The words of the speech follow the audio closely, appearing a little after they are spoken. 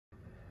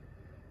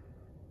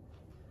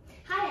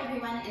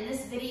everyone, in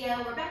this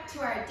video we're back to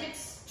our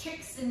dips,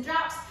 tricks, and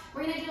drops.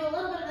 We're going to do a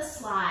little bit of a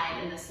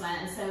slide in this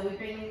one. So we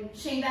bring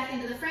Shane back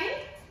into the frame.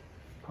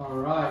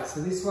 Alright,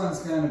 so this one's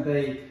going to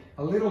be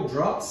a little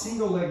drop,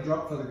 single leg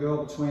drop for the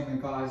girl between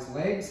the guy's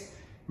legs.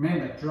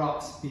 Remember,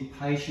 drops, be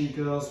patient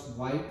girls,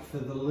 wait for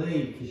the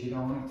lead because you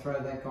don't want to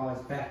throw that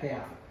guy's back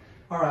out.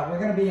 Alright, we're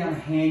going to be on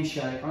hand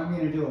shape. I'm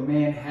going to do a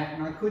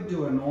Manhattan. I could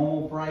do a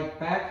normal break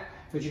back,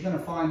 but you're going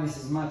to find this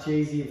is much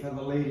easier for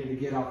the leader to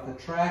get off the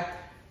track.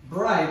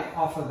 Break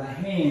off of the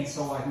hand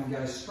so I can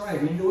go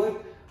straight into it.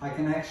 I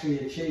can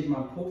actually achieve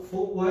my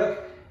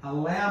footwork,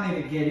 allow me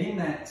to get in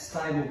that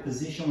stable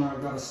position where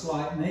I've got a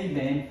slight knee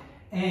bend,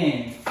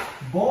 and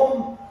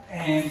boom,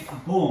 and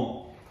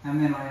boom.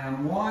 And then I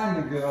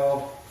unwind the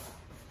girl,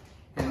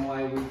 and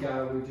away we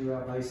go. We do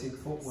our basic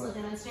footwork. So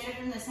demonstrate it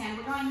from this hand.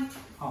 We're going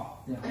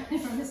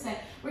from this side.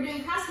 We're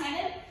doing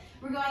cross-handed.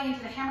 We're going into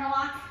the hammer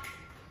lock.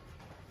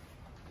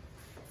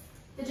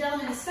 The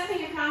gentleman is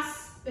stepping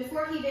across.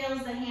 Before he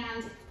veils the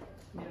hand,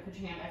 I'm going to put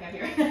your hand back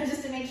up here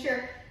just to make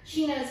sure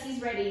she knows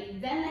he's ready.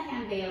 Then the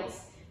hand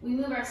veils. We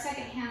move our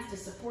second hands to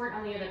support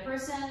on the other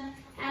person,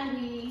 and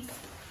we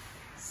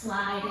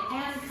slide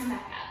and come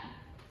back up.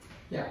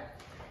 Yeah.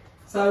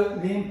 So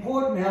the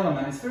important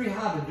element, it's very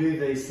hard to do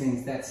these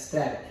things that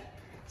static.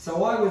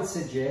 So I would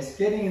suggest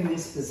getting in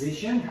this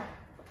position,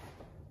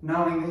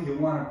 knowing that you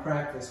want to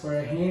practice.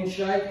 We're a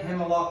handshake,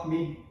 hammer lock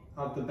mid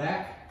of the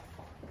back,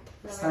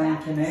 staying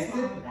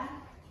connected,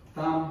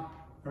 thumb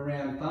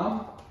around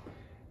thumb.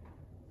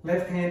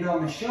 Left hand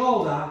on the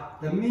shoulder.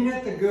 The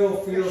minute the girl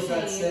feels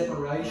that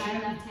separation. My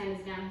left hand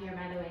is down here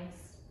by the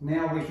waist.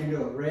 Now we can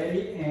do it.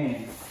 Ready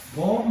and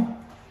boom.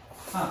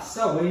 Ah,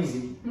 so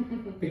easy.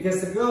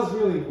 Because the girl's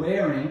really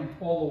wearing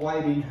all the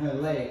weight in her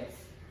leg.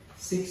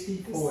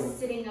 60-40. Just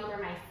sitting over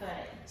my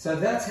foot. So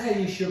that's how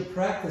you should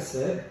practice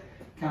it.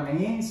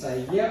 Coming in,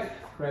 say yep,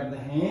 grab the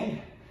hand,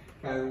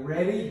 go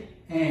ready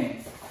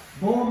and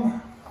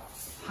boom.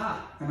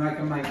 Ha! And I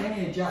can make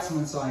any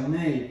adjustments I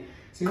need.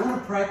 So you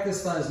want to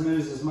practice those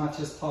moves as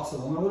much as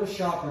possible. And I would have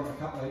shot from a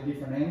couple of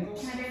different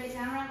angles. Can I break it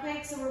down real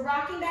quick? So we're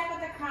rocking back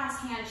with the cross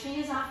hand.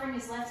 Shane is offering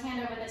his left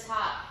hand over the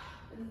top.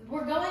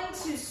 We're going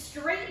to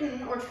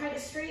straighten or try to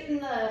straighten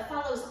the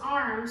fellow's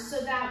arms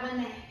so that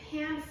when the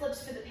hand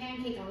flips for the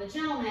pancake on the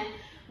gentleman,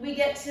 we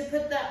get to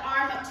put the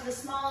arm up to the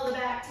small of the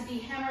back to be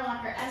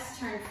hammerlock or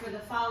S-turn for the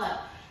follow.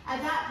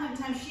 At that point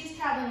in time, she's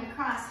traveling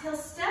across. He'll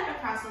step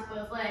across with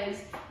both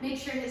legs, make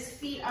sure his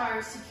feet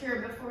are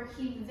secure before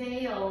he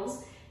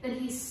veils. Then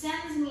he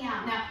sends me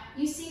out. Now,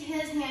 you see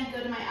his hand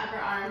go to my upper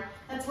arm.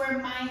 That's where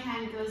my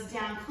hand goes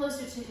down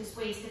closer to his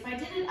waist. If I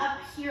did it up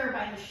here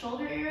by his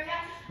shoulder area,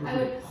 I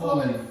would pull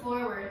it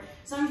forward.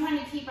 So I'm trying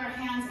to keep our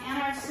hands and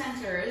our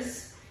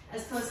centers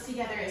as close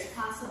together as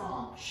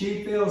possible.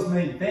 She feels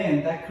me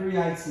bend. That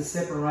creates the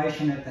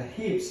separation at the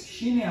hips.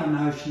 She now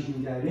knows she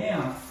can go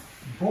down.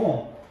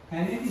 Boom.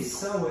 And it is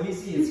so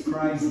easy, it's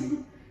crazy.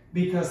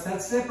 Because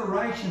that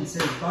separation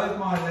says both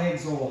my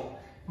legs or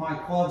my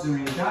quads are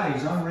engaged.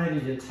 I'm ready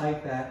to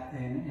take that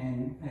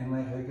and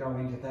let her go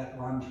into that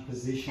lunge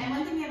position. And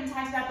one thing we haven't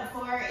talked about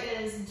before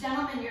is,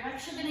 gentlemen, you're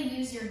actually going to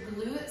use your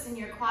glutes and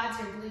your quads,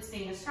 your glutes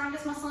being the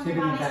strongest muscle in your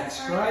body. Keeping it back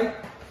straight.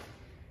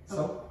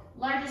 So,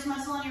 largest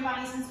muscle in your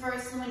body since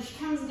birth. So when she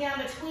comes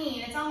down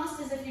between, it's almost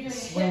as if you're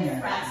doing a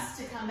hip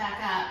thrust to come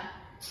back up.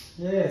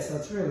 Yeah, so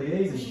it's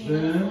really easy.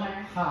 Boom,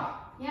 ha.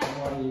 Yep.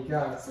 Away you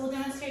go. So we'll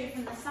demonstrate it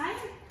from the side.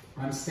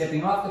 I'm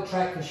stepping off the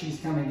track because she's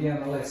coming down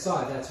the left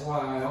side. That's why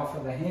I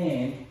offer the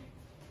hand.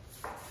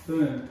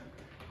 Boom.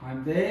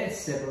 I'm there,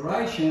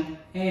 separation,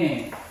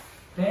 and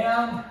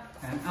down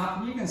and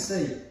up. You can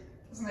see, it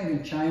doesn't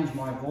even change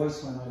my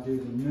voice when I do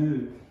the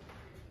move.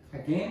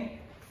 Again,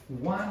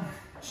 1,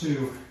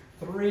 2,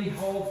 3,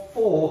 hold,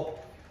 4,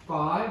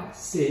 5,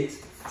 6,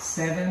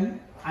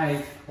 7, 8,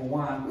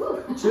 1,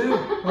 2.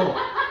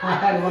 Oh, I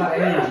had a lot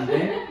of energy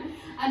then.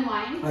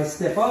 Unwind. I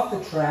step off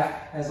the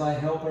track as I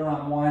help her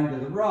unwind to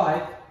the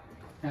right,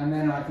 and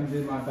then I can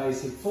do my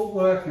basic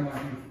footwork and I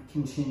can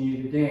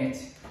continue to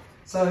dance.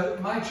 So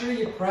make sure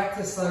you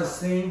practice those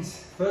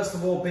things. First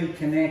of all, be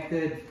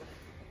connected.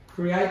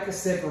 Create the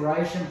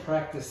separation,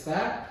 practice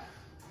that.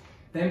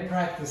 Then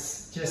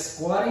practice just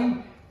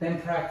squatting.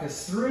 Then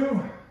practice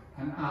through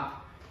and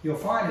up. You'll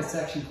find it's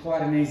actually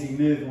quite an easy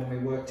move when we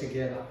work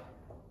together.